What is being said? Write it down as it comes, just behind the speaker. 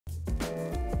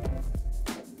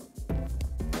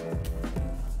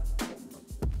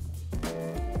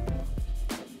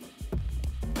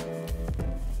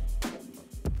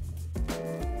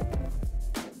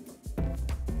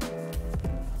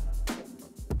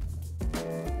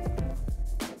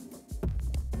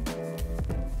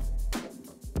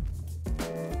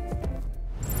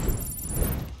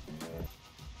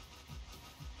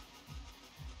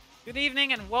Good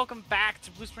evening and welcome back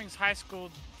to Blue Springs High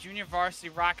School Junior Varsity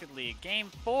Rocket League. Game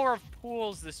 4 of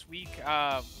pools this week.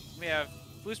 We have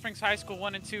Blue Springs High School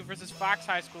 1 and 2 versus Fox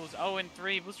High School's 0 and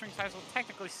 3. Blue Springs High School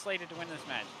technically slated to win this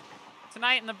match.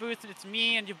 Tonight in the booth, it's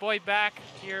me and your boy back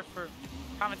here for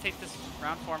commentate this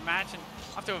round 4 match and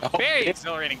off to a very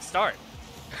exhilarating start.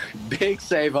 Big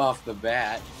save off the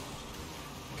bat.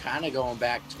 Kind of going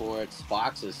back towards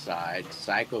Fox's side.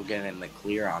 Psycho getting the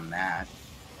clear on that.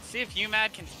 See if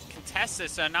UMAD can contest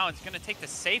this. Now it's going to take the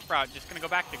safe route, just going to go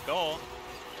back to goal.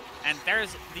 And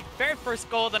there's the very first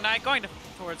goal of the night going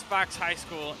towards Fox High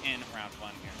School in round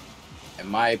 1 here. In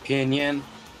my opinion,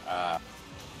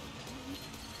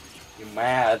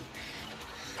 UMAD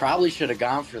probably should have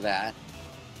gone for that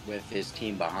with his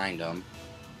team behind him.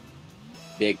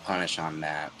 Big punish on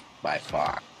that by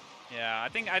Fox. Yeah, I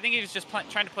think he was just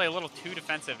trying to play a little too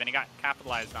defensive, and he got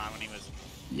capitalized on when he was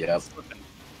slipping.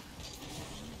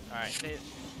 All right,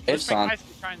 it's on.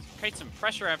 Trying to create some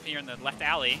pressure up here in the left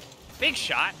alley. Big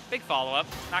shot, big follow-up.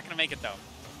 Not going to make it, though.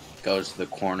 Goes to the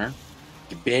corner.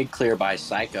 Big clear by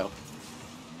Psycho.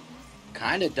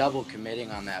 Kind of double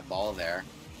committing on that ball there.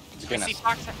 I see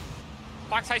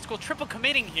Fox High School triple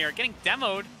committing here, getting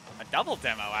demoed. A double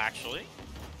demo, actually.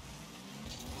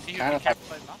 See who can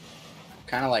capitalize on.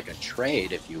 Kind of like a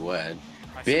trade, if you would.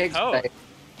 Big save.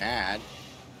 Mad.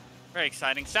 Very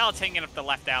exciting. Sal taking it up the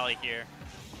left alley here.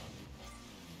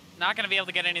 Not going to be able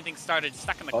to get anything started.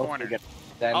 Stuck in the corner.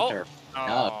 Center.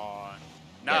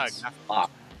 Nug.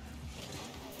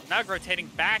 Nug rotating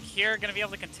back here. Going to be able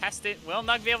to contest it. Will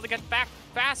Nug be able to get back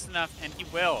fast enough? And he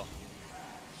will.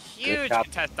 Huge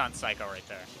contest on Psycho right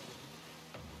there.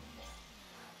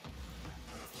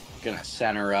 Gonna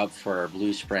center up for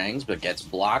Blue Springs, but gets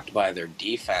blocked by their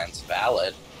defense.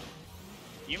 Valid.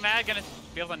 UMAD gonna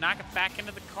be able to knock it back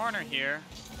into the corner here.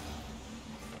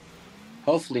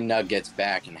 Hopefully Nug gets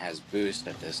back and has boost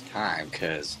at this time,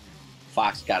 because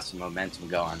Fox got some momentum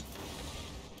going.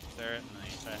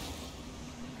 Certainly.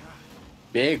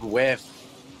 Big whiff.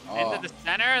 Into the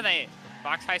center.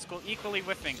 Fox High School equally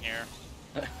whiffing here.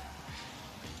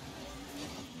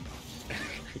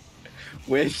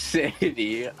 With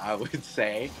Sadie, I would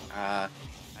say. I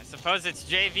suppose it's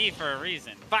JV for a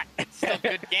reason, but still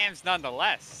good games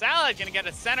nonetheless. Salad gonna get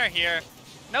a center here.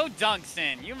 No dunks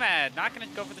in. UMAD not gonna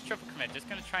go for the triple commit, just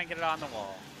gonna try and get it on the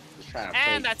wall.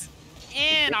 And that's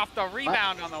in off the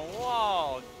rebound on the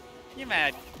wall.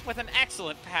 UMAD with an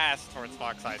excellent pass towards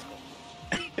Fox High School.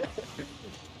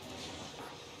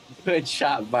 Good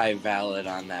shot by Valid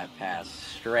on that pass,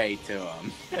 straight to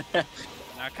him.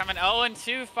 Now coming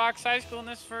 0-2 Fox High School in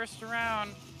this first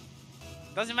round.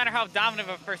 Doesn't matter how dominant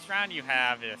of a first round you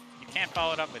have if you can't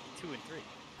follow it up with 2 and 3.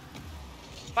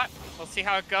 But we'll see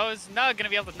how it goes. Nug gonna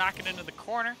be able to knock it into the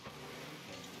corner.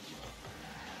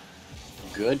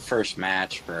 Good first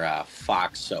match for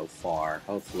Fox so far.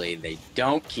 Hopefully they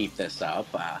don't keep this up.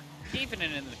 Keeping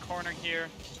it in the corner here.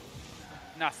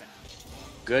 Nothing.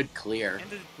 Good clear.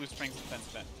 Into the Blue Springs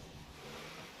defensive end.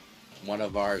 One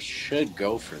of ours should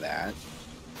go for that.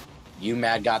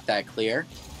 UMAD got that clear.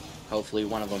 Hopefully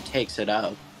one of them takes it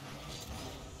up.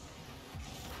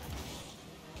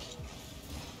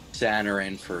 Center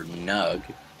in for Nug.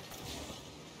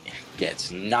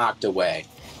 Gets knocked away.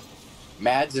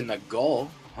 Mad's in the goal.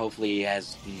 Hopefully he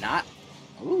has not.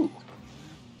 Ooh.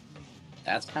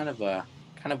 That's kind of a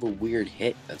weird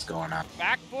hit that's going on.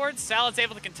 Backboard. Salad's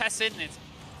able to contest it, and it's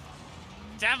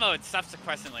demoed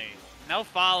subsequently. No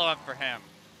follow-up for him.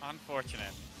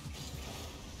 Unfortunate.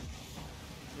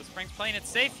 Blue Springs playing it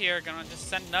safe here. Gonna just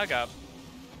send Nug up.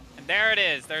 And there it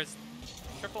is. There's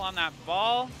triple on that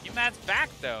ball. UMAD's back,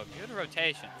 though. Good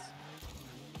rotations.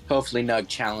 Hopefully Nug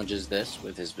challenges this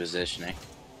with his positioning.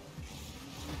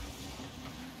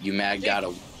 UMAD got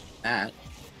a that.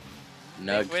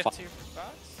 Nug with 2 for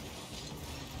Fox.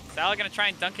 Sal gonna try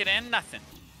and dunk it in. Nothing.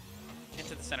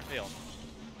 Into the center field.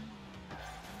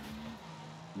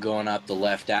 Going up the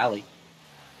left alley.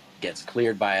 Gets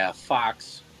cleared by a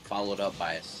Fox, followed up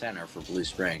by a center for Blue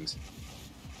Springs.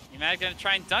 UMAD gonna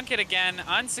try and dunk it again.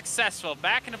 Unsuccessful.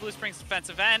 Back into Blue Springs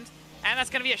defensive end. And that's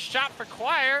gonna be a shot for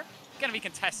Choir. Gonna be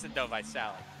contested though by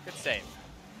Sally. Good save.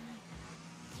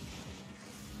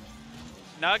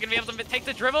 Now gonna be able to take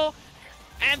the dribble.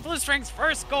 And Blue Springs'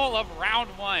 first goal of round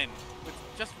 1 with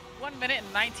just 1 minute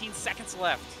and 19 seconds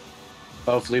left.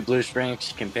 Hopefully Blue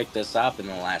Springs can pick this up in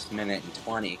the last minute and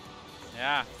 20.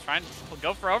 Yeah, trying to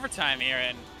go for overtime here,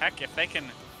 and heck, if they can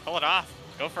pull it off,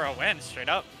 go for a win straight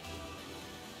up.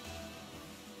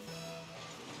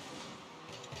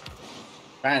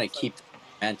 Trying to keep the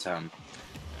momentum.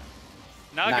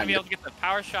 Not gonna be able to get the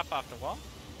power shot off the wall.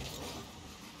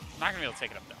 Not gonna be able to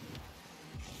take it up though.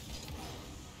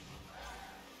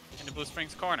 into Blue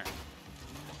Springs corner.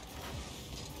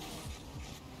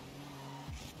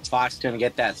 Fox gonna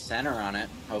get that center on it.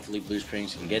 Hopefully Blue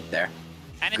Springs can get there.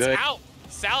 And it's out.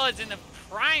 Salad's in the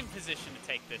prime position to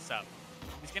take this up.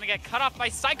 He's gonna get cut off by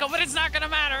Psycho, but it's not gonna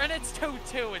matter, and it's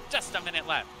 2-2 with just a minute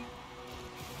left.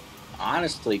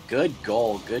 Honestly, good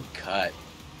goal, good cut.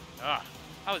 Ugh,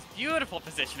 that was beautiful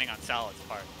positioning on Salad's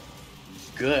part.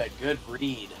 Good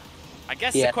read. I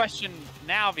guess the question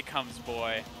now becomes,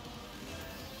 boy,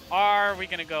 are we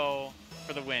gonna go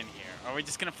for the win here? Or are we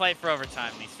just gonna play it for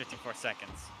overtime in these 54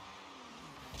 seconds?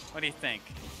 What do you think?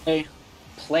 Hey,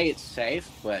 play it safe,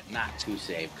 but not too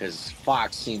safe, because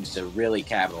Fox seems to really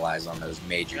capitalize on those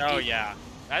major defenses. Yeah.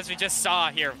 As we just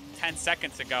saw here 10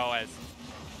 seconds ago, as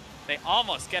they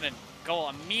almost get a goal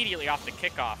immediately off the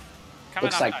kickoff.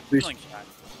 Coming off that ceiling shot.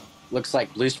 Looks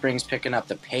like Blue Springs picking up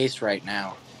the pace right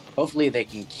now. Hopefully they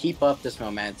can keep up this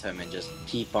momentum and just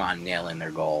keep on nailing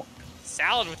their goal.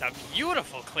 Salad with a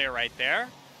beautiful clear right there.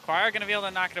 Choir gonna be able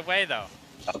to knock it away though.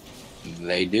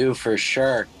 They do for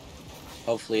sure.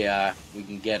 Hopefully we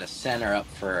can get a center up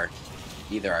for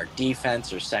either our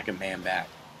defense or second man back.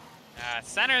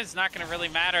 Center is not gonna really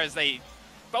matter as they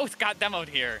both got demoed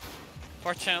here.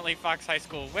 Fortunately, Fox High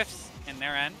School whiffs in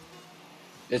their end.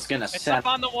 It's up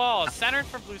on the wall. Centered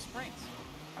for Blue Springs.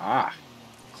 Ah,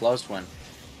 close one.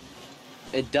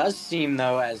 It does seem,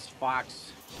 though, as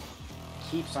Fox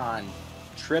keeps on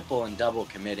triple and double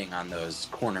committing on those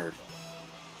corner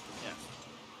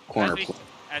plays.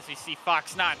 As we see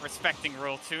Fox not respecting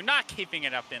Rule 2, not keeping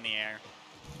it up in the air.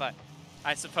 But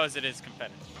I suppose it is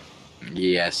competitive.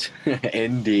 Yes,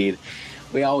 indeed.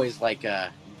 We always like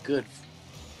a good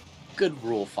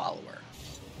rule follower.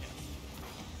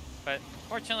 But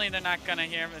fortunately, they're not going to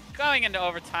hear him. Going into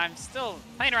overtime, still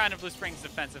playing around in Blue Springs'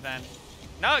 defensive end.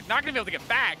 No, not going to be able to get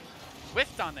back.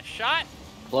 Whiffed on the shot.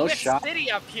 Close shot.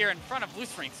 City up here in front of Blue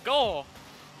Springs' goal.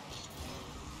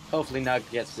 Hopefully Nug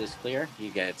gets this clear. He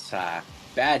gets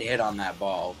bad hit on that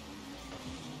ball.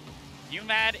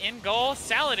 UMAD in goal,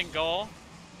 Salad in goal.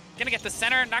 Going to get the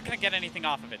center, not going to get anything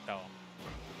off of it, though.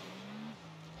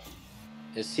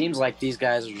 It seems like these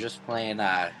guys are just playing,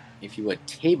 if you would,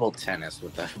 table tennis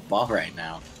with the ball right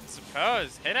now. I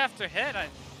suppose. Hit after hit.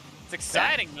 It's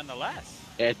exciting nonetheless.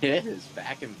 It is.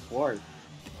 Back and forth.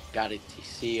 Got to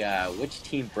see which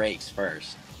team breaks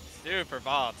first. Super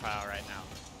volatile right now.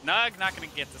 Nug not going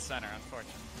to get the center,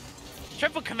 unfortunately.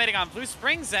 Triple committing on Blue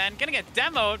Springs end. Going to get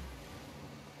demoed.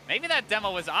 Maybe that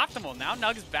demo was optimal. Now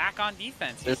Nug's back on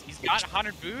defense. He's got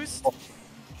 100 boost.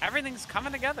 Everything's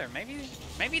coming together.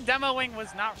 Maybe demoing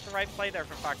was not the right play there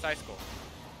for Fox High School.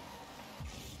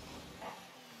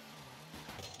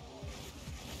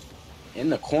 In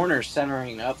the corner,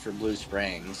 centering up for Blue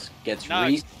Springs. Gets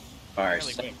Nug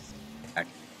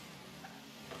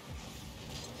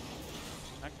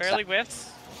barely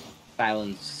whiffs.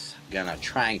 Silence gonna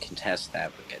try and contest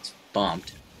that, but gets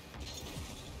bumped.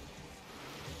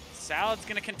 Salad's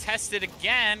gonna contest it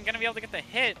again. Gonna be able to get the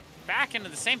hit back into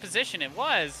the same position it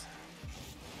was.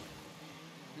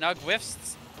 Nug whiffs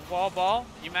the wall ball.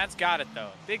 UMAD's got it though.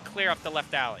 Big clear up the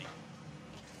left alley.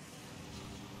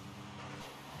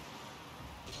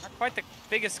 Not quite the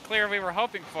biggest clear we were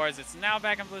hoping for, as it's now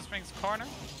back in Blue Springs corner.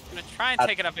 Gonna try and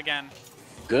take it up again.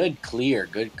 Good clear,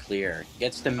 good clear.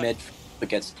 Gets to mid, but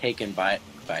gets taken by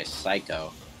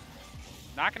Psycho.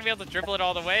 Not gonna be able to dribble it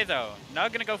all the way though.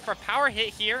 Nug gonna go for a power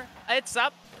hit here. It's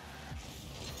up.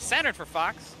 Centered for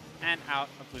Fox and out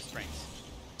of Blue Springs.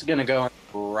 It's gonna go in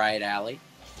the right alley,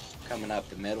 coming up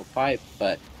the middle pipe,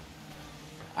 but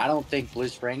I don't think Blue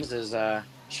Springs is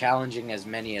challenging as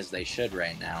many as they should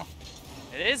right now.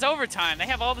 It is overtime. They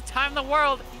have all the time in the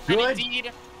world. Good. And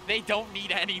indeed, they don't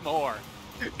need any more.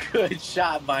 Good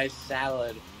shot by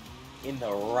Salad in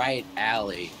the right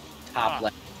alley, top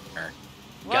left corner.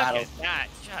 Look at that,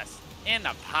 just in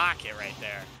the pocket right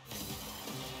there.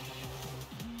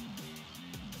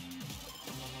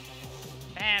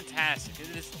 Fantastic.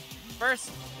 This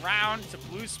first round to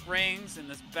Blue Springs in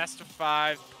this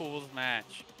best-of-5 pools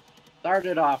match.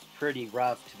 Started off pretty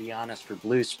rough, to be honest, for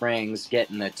Blue Springs,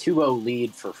 getting a 2-0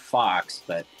 lead for Fox,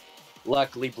 but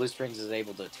luckily Blue Springs is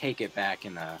able to take it back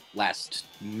in the last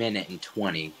minute and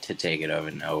 20 to take it over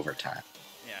in overtime.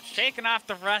 Yeah, shaking off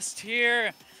the rust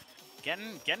here.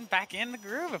 Getting back in the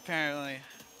groove, apparently.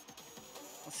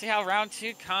 We'll see how round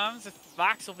 2 comes, if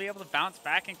Fox will be able to bounce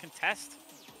back and contest.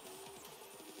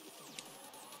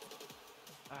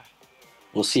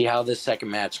 We'll see how this second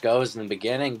match goes in the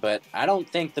beginning, but I don't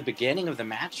think the beginning of the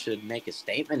match should make a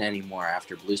statement anymore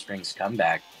after Blue Springs'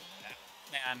 comeback.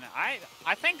 Man,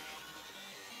 I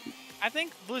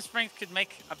think Blue Springs could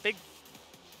make a big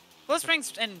Blue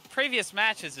Springs in previous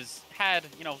matches has had,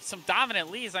 some dominant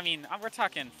leads. I mean, we're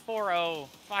talking 4-0,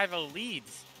 5-0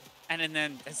 leads, and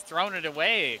then has thrown it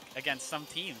away against some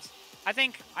teams. I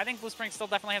think Blue Springs still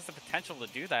definitely has the potential to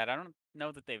do that. I don't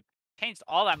know that they've changed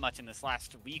all that much in this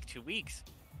last week, 2 weeks,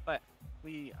 but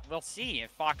we'll see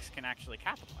if Fox can actually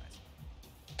capitalize.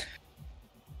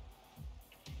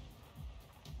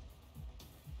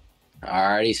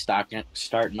 Alrighty,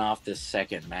 starting off this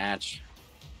second match.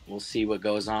 We'll see what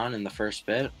goes on in the first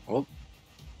bit. Oh,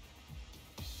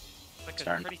 Like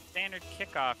a pretty standard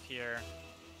kickoff here.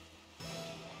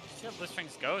 See what Blue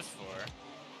Springs goes for.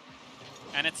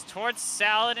 And it's towards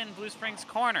Salad in Blue Springs'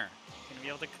 corner. Gonna be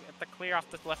able to get the clear off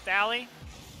the left alley.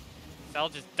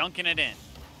 Salad just dunking it in.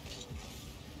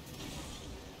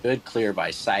 Good clear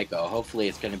by Psycho. Hopefully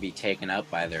it's going to be taken up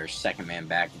by their second man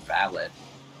back, Valid.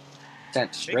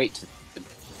 Sent straight to the...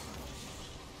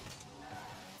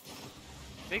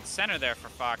 Big center there for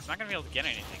Fox. Not going to be able to get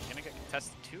anything. Going to get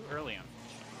contested too early,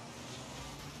 unfortunately.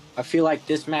 I feel like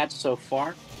this match so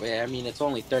far, I mean, it's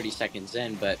only 30 seconds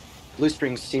in, but Blue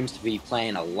Springs seems to be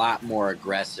playing a lot more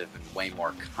aggressive and way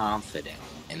more confident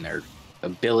in their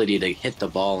ability to hit the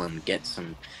ball and get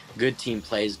some good team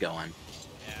plays going.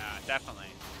 Yeah, definitely.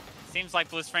 Seems like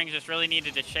Blue Springs just really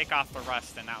needed to shake off the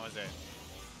rust, and that was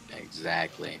it.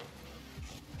 Exactly.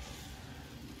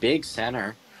 Big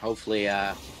center. Hopefully,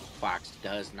 Fox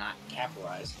does not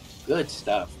capitalize. Good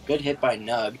stuff. Good hit by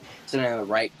Nug. It's in the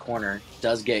right corner.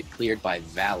 Does get cleared by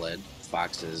Valid.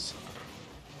 Fox's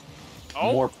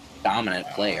more dominant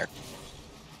player.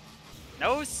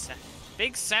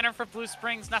 Big center for Blue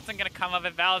Springs. Nothing going to come of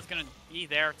it. Valid's going to be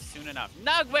there soon enough.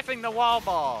 Nug whiffing the wall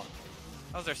ball.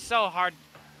 Those are so hard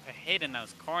to hit in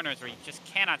those corners where you just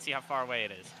cannot see how far away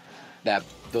it is.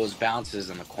 Those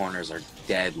bounces in the corners are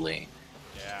deadly.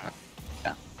 Yeah.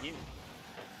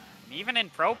 Even in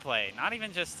pro play, not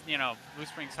even just, Blue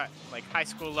Springs high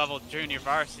school level junior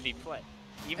varsity play.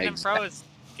 Even in pros,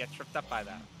 get tripped up by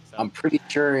that. So. I'm pretty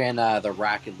sure in the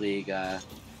Rocket League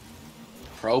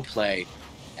pro play,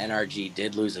 NRG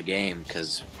did lose a game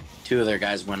because 2 of their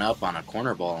guys went up on a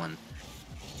corner ball and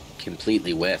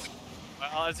completely whiffed.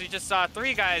 Well, as we just saw,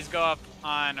 3 guys go up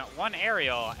on 1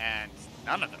 aerial, and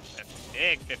none of them whiffed.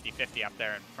 Big 50-50 up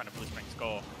there in front of Blue Springs'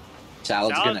 goal.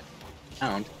 Salad's gonna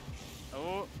pound.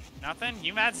 Oh, nothing.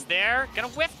 UMAD's there. Gonna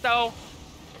whiff, though.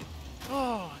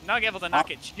 Oh, Nug able to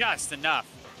knock it just enough.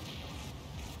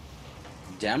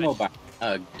 Demo by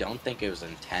Nug. Don't think it was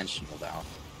intentional, though.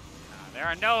 There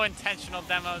are no intentional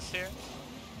demos here,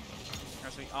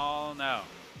 as we all know.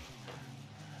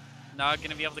 Nug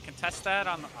gonna be able to contest that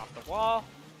off the wall.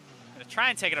 Gonna try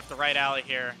and take it up the right alley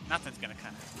here. Nothing's gonna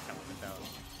come of it,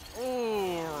 though.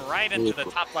 Ooh, right into the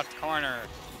top left corner.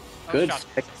 Good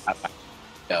pick up,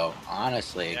 though,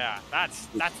 honestly. Yeah,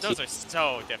 those are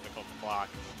so difficult to block.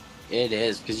 It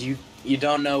is, because you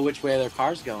don't know which way their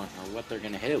car's going or what they're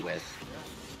going to hit it with.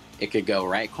 It could go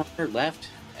right corner, left.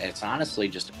 It's honestly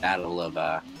just a battle of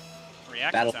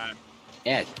reaction time.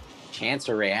 Yeah, chance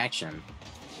or reaction.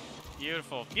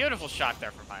 Beautiful, beautiful shot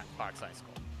there from Fox High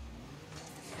School.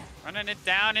 Running it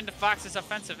down into Fox's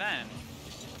offensive end.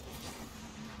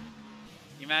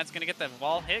 UMAD's gonna get the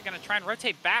wall hit, gonna try and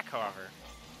rotate back, however.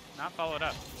 Not followed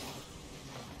up.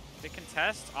 Big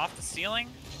contest off the ceiling.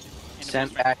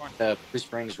 Sent back to Blue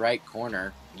Springs' right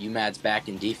corner. UMAD's back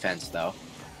in defense, though.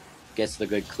 Gets the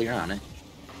good clear on it.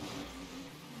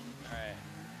 All right.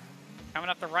 Coming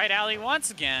up the right alley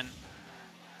once again.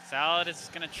 Salad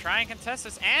is going to try and contest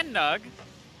this, and Nug.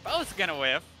 Both going to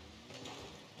whiff.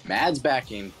 Mad's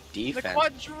back in defense. The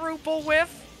quadruple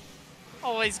whiff.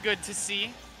 Always good to see.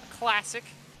 A classic.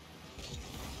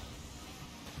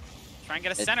 Try and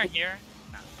get a center here.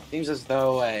 No. Seems as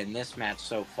though in this match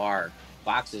so far,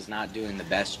 Fox is not doing the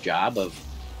best job of...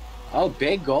 Oh,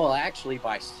 big goal actually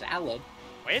by Salad.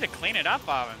 Way to clean it up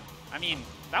of him. I mean,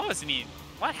 that wasn't even...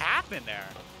 What happened there?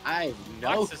 I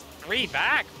know. Fox is 3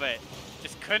 back, but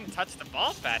just couldn't touch the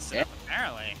ball fast enough,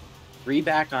 apparently. 3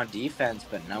 back on defense,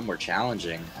 but none were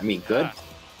challenging. I mean, good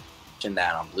in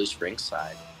that on Blue Springs'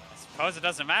 side. I suppose it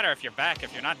doesn't matter if you're back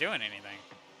if you're not doing anything.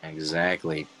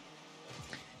 Exactly.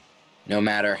 No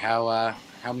matter how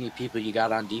many people you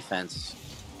got on defense,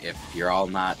 if you're all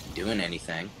not doing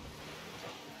anything.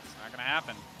 It's not going to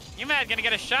happen. UMAD going to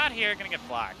get a shot here, going to get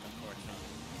blocked, unfortunately.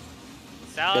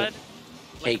 Salad,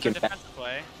 looking for defensive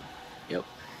play. Yep.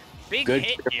 Big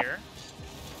hit here.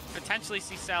 Potentially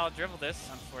see Salad dribble this,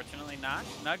 unfortunately not.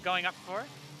 Nug going up for it.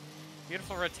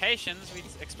 Beautiful rotations. We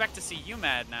expect to see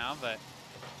UMAD now, but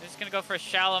they're just going to go for a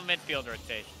shallow midfield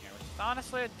rotation here, which is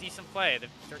honestly a decent play.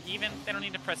 They're even. They don't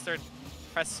need to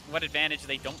press what advantage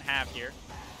they don't have here.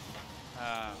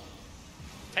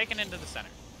 taken into the center.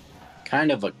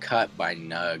 Kind of a cut by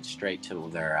Nug straight to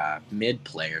their mid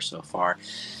player so far.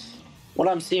 What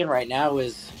I'm seeing right now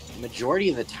is majority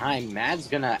of the time, Mad's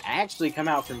going to actually come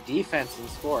out from defense and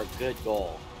score a good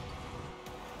goal.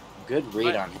 Good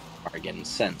read on him, getting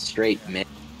sent straight mid.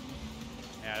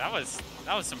 Yeah, that was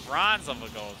some bronze level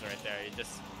goals right there.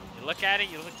 You look at it,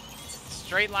 you look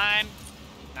straight line,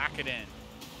 knock it in.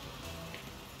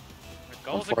 A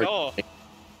goal's a goal.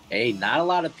 Hey, not a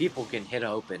lot of people can hit an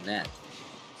open net.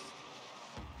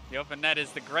 The open net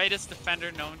is the greatest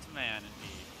defender known to man, indeed.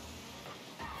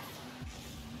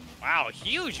 Wow,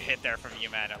 huge hit there from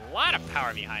UMAD. A lot of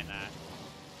power behind that.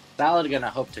 Salad gonna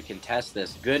hope to contest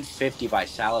this. Good 50 by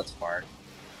Salad's part.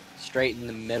 Straight in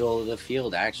the middle of the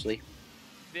field, actually.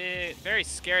 Very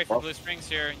scary for Blue Springs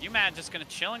here. UMAD just gonna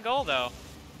chill and goal, though.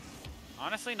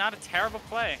 Honestly, not a terrible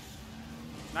play.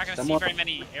 Not gonna see very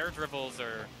many air dribbles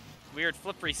or weird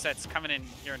flip resets coming in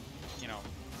here, you know,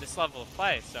 this level of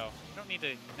play, so you don't need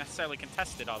to necessarily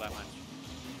contest it all that much.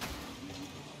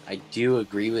 I do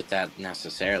agree with that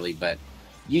necessarily, but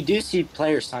you do see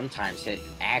players sometimes hit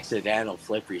an accidental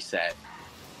flip reset.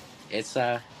 It's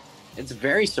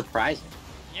very surprising.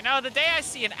 You know, the day I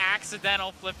see an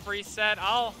accidental flip reset,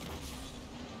 I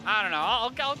don't know,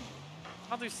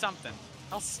 I'll do something.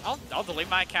 I'll delete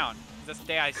my account. This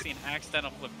day I see an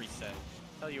accidental flip reset.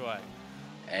 Tell you what.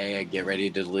 Hey, get ready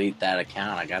to delete that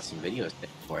account. I got some videos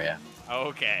for you.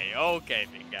 Okay,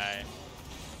 big guy.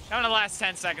 Coming to the last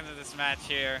 10 seconds of this match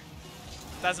here.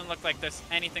 Doesn't look like there's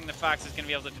anything the Fox is going to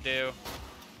be able to do.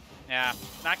 Yeah,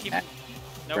 not keeping...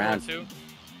 No round 2.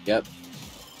 Yep.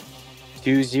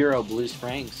 2-0 Blue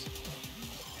Springs.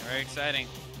 Very exciting.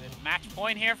 The match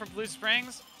point here for Blue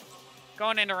Springs.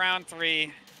 Going into round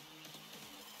 3.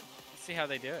 Let's see how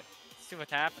they do it. Let's see what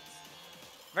happens.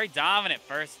 Very dominant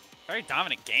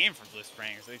game for Blue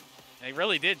Springs. They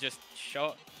really did just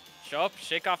show up,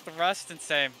 shake off the rust, and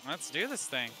say, let's do this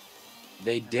thing.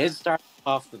 They did start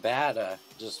off the bat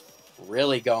just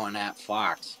really going at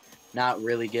Fox, not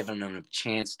really giving them a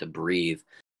chance to breathe.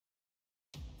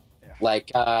 Yeah.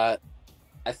 Like, I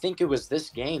think it was this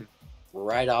game,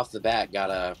 right off the bat, got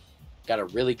a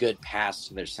really good pass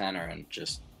to their center and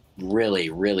just really,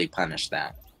 really punished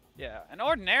that. Yeah, and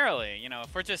ordinarily, you know,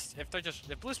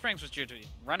 if Blue Springs was just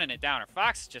running it down, or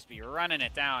Fox just be running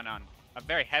it down on a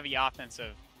very heavy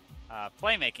offensive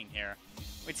playmaking here,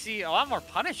 we'd see a lot more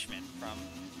punishment from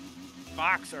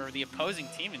Fox or the opposing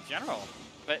team in general.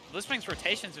 But Blue Springs'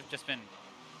 rotations have just been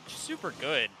super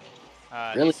good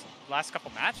Really? these last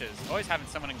couple matches, always having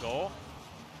someone in goal.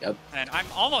 Yep. And I'm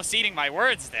almost eating my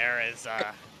words there as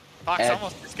Fox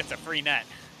almost just gets a free net.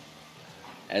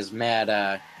 As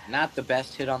Mad, not the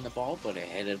best hit on the ball, but a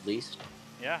hit at least.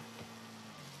 Yeah.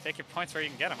 Take your points where you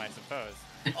can get them, I suppose.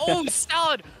 Oh,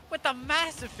 Salad with a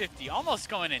massive 50, almost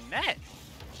going in net.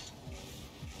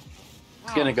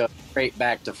 It's going to go straight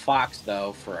back to Fox,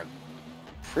 though, for a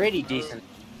pretty decent,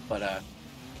 but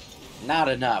not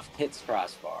enough. Hits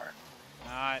crossbar.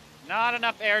 Not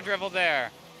enough air dribble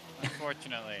there,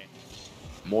 unfortunately.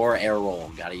 More air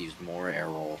roll. Got to use more air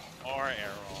roll. More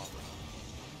air roll.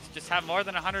 Just have more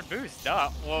than 100 boost. Duh.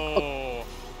 Whoa.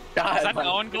 God, is that an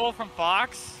own goal from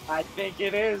Fox? I think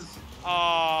it is.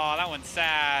 Oh, that one's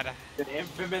sad. The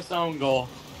infamous own goal.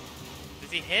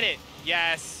 Does he hit it?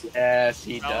 Yes. Yes,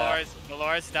 he does.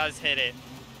 Dolores does hit it.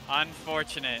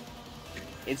 Unfortunate.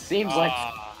 It seems like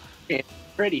it's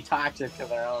pretty toxic to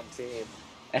their own team.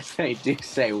 As they do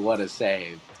say, what a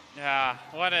save. Yeah,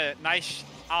 what a nice...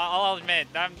 I'll admit,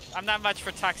 I'm not much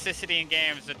for toxicity in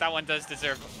games, but that one does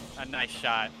deserve a nice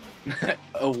shot.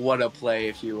 What a play,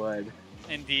 if you would.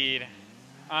 Indeed.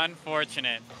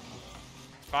 Unfortunate.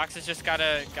 Fox has just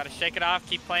gotta shake it off,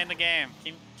 keep playing the game,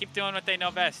 keep doing what they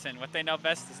know best, and what they know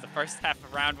best is the first half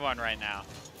of round 1 right now.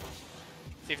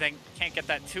 See if they can't get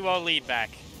that 2-0 lead back.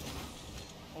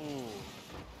 Ooh.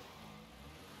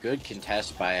 Good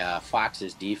contest by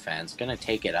Fox's defense. Gonna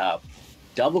take it up.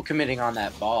 Double committing on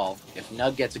that ball. If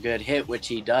Nug gets a good hit, which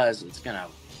he does, it's gonna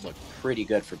look pretty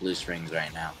good for Blue Springs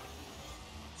right now.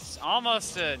 It's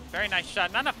almost a very nice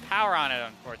shot. Not enough power on it,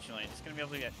 unfortunately. Just gonna be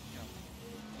able to get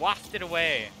wafted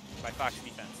away by Fox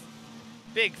defense.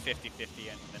 Big 50-50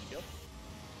 in midfield.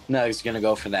 Nug's gonna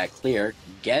go for that clear.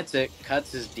 Gets it,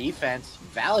 cuts his defense.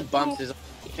 Valid bumps his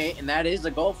teammate, and that is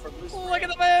a goal for Blue Springs. Look at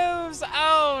the moves!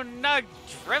 Oh, Nug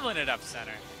dribbling it up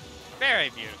center. Very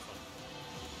beautiful.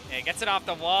 Yeah, he gets it off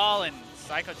the wall, and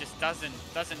Psycho just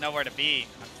doesn't know where to be,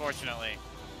 unfortunately.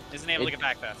 Isn't able to get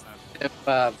back fast enough.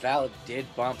 If Valid did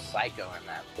bump Psycho in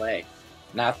that play.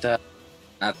 Not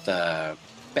the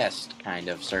best kind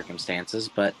of circumstances,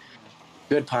 but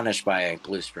good punish by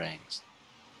Blue Springs.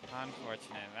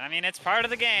 Unfortunate. I mean, it's part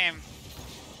of the game.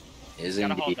 Is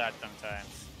Gotta indeed. hold that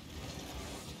sometimes.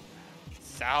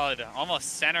 Salad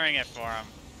almost centering it for him.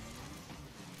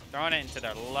 Throwing it into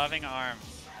their loving arms.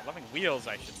 Loving wheels,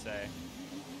 I should say.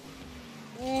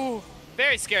 Ooh,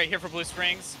 very scary here for Blue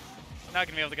Springs. Not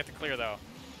gonna be able to get the clear though.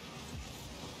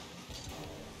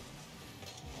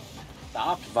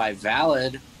 Stopped by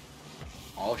Valid.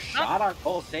 Oh, shot on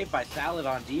goal, saved by Salad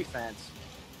on defense.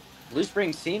 Blue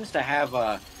Springs seems to have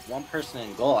one person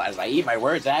in goal, as I eat my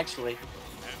words, actually.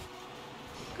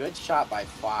 Good shot by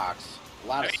Fox. A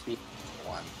lot of speed for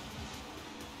one.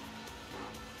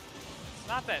 It's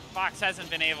not that Fox hasn't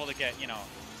been able to get, you know,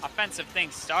 offensive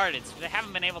things started. They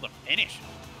haven't been able to finish them.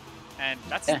 And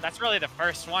that's really the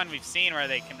first one we've seen where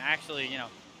they can actually, you know,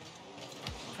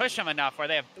 push them enough where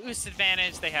they have boost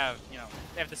advantage. They have, you know,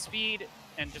 they have the speed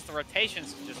and just the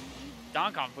rotations to just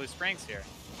dunk on Blue Springs here.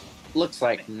 Looks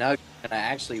like Nug gonna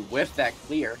actually whiff that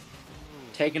clear.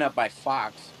 Taken up by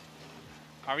Fox.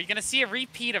 Are we gonna see a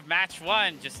repeat of match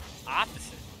one, just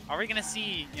opposite? Are we gonna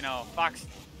see, you know, Fox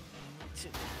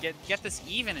get this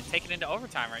even and take it into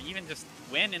overtime, or even just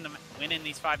win in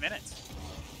these 5 minutes?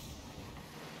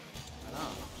 I don't know.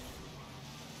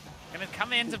 Gonna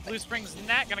come into Blue Springs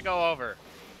net, gonna go over.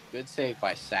 Good save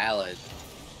by Salad.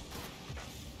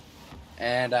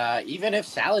 And even if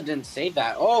Salad didn't save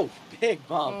that, oh, big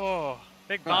bump. Oh,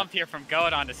 big bump here from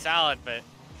Goat onto Salad, but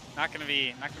not gonna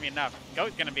be enough.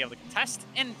 Goat gonna be able to contest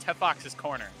into Fox's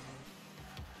corner.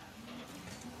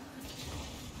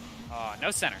 Oh,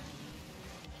 no center.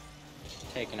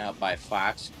 Taken out by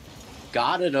Fox.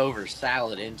 Got it over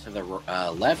Salad into the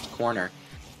left corner.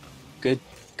 Good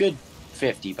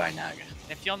 50 by Nug.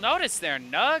 If you'll notice there,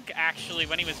 Nug actually,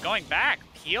 when he was going back,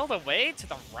 peeled away to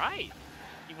the right.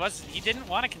 He didn't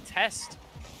want to contest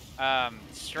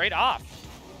straight off.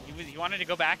 He wanted to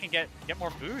go back and get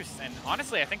more boost. And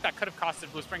honestly, I think that could have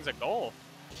costed Blue Springs a goal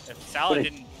if Salad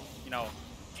didn't, you know,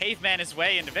 caveman his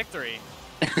way into victory.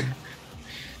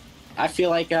 I feel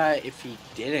like if he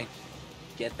didn't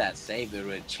get that save, it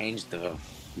would change the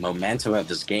momentum of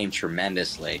this game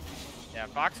tremendously. Yeah,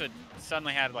 Fox would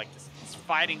suddenly have like this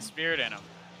fighting spirit in him.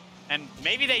 And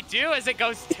maybe they do as it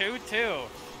goes 2-2.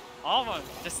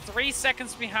 Almost just 3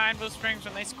 seconds behind Blue Springs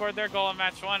when they scored their goal in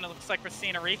match one. It looks like we're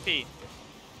seeing a repeat.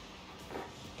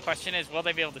 Question is, will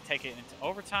they be able to take it into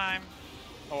overtime,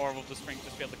 or will Blue Springs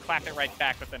just be able to clap it right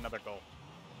back with another goal?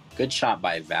 Good shot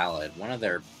by Valid, one of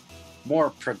their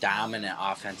more predominant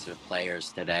offensive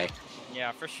players today.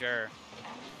 Yeah, for sure.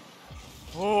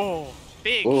 Oh,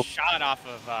 big shot off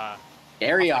of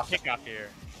kickoff here.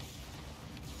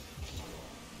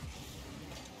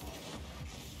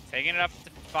 Taking it up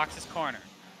to Fox's corner.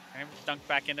 And dunk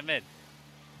back into mid.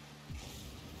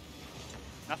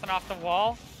 Nothing off the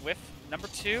wall. Whiff number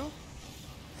 2.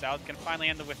 Salad can finally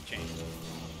end the whiff chain.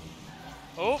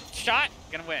 Oh, shot.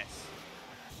 Gonna miss.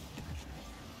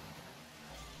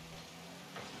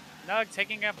 Nug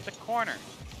taking up the corner.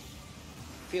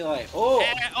 Feel like,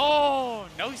 And,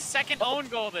 no second own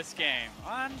goal this game.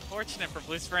 Unfortunate for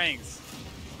Blue Springs.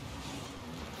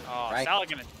 Oh, right. Salad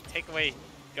gonna take away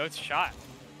Goat's shot.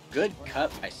 Good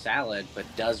cut by Salad, but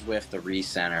does whiff the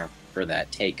recenter for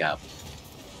that take up.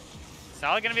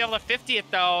 Salad gonna be able to 50 it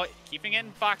though, keeping it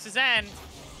in Fox's end.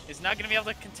 Is Nug gonna be able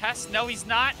to contest? No, he's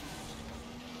not.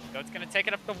 Goat's gonna take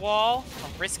it up the wall.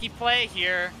 A risky play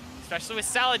here, especially with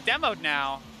Salad demoed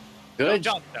now. Good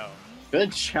jump though.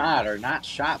 Good shot, or not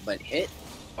shot, but hit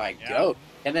by Goat.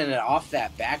 And then off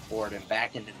that backboard and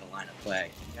back into the line of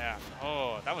play. Yeah.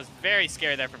 Oh, that was very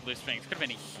scary there for Blue Springs. Could have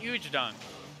been a huge dunk.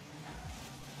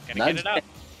 Gonna get it up.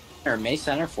 Or May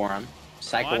center for him.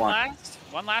 Cycle one.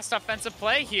 One last offensive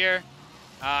play here.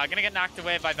 Gonna get knocked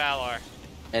away by Valor.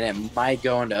 And it might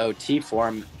go into OT for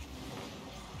him.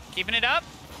 Keeping it up?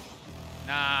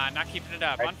 Nah, not keeping it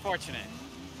up. Right. Unfortunate.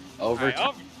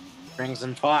 Overtime. Springs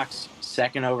and Fox.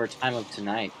 Second overtime of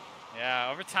tonight. Yeah,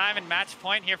 overtime and match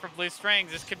point here for Blue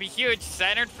Springs. This could be huge.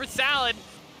 Centered for Salad.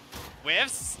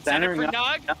 Whiffs. Centered for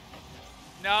Nug.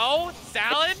 No.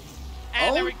 Salad.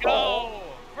 And there we go.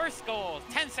 First goal.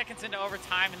 10 seconds into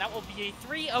overtime, and that will be a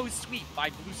 3-0 sweep by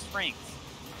Blue Springs.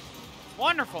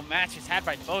 Wonderful matches had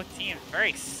by both teams. Very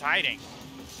exciting.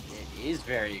 It is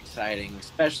very exciting,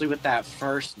 especially with that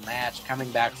first match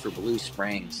coming back for Blue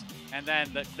Springs. And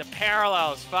then the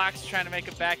parallels. Fox trying to make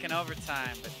it back in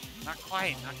overtime, but not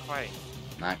quite, not quite.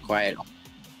 Not quite.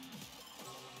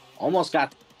 Almost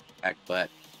got back, but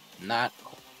not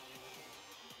quite.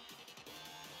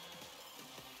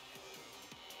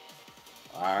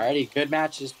 Alrighty, good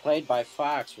matches played by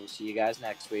Fox. We'll see you guys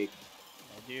next week.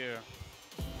 Thank you.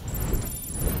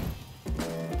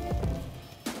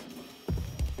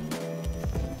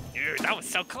 Dude, that was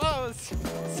so close. So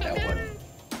That good. one.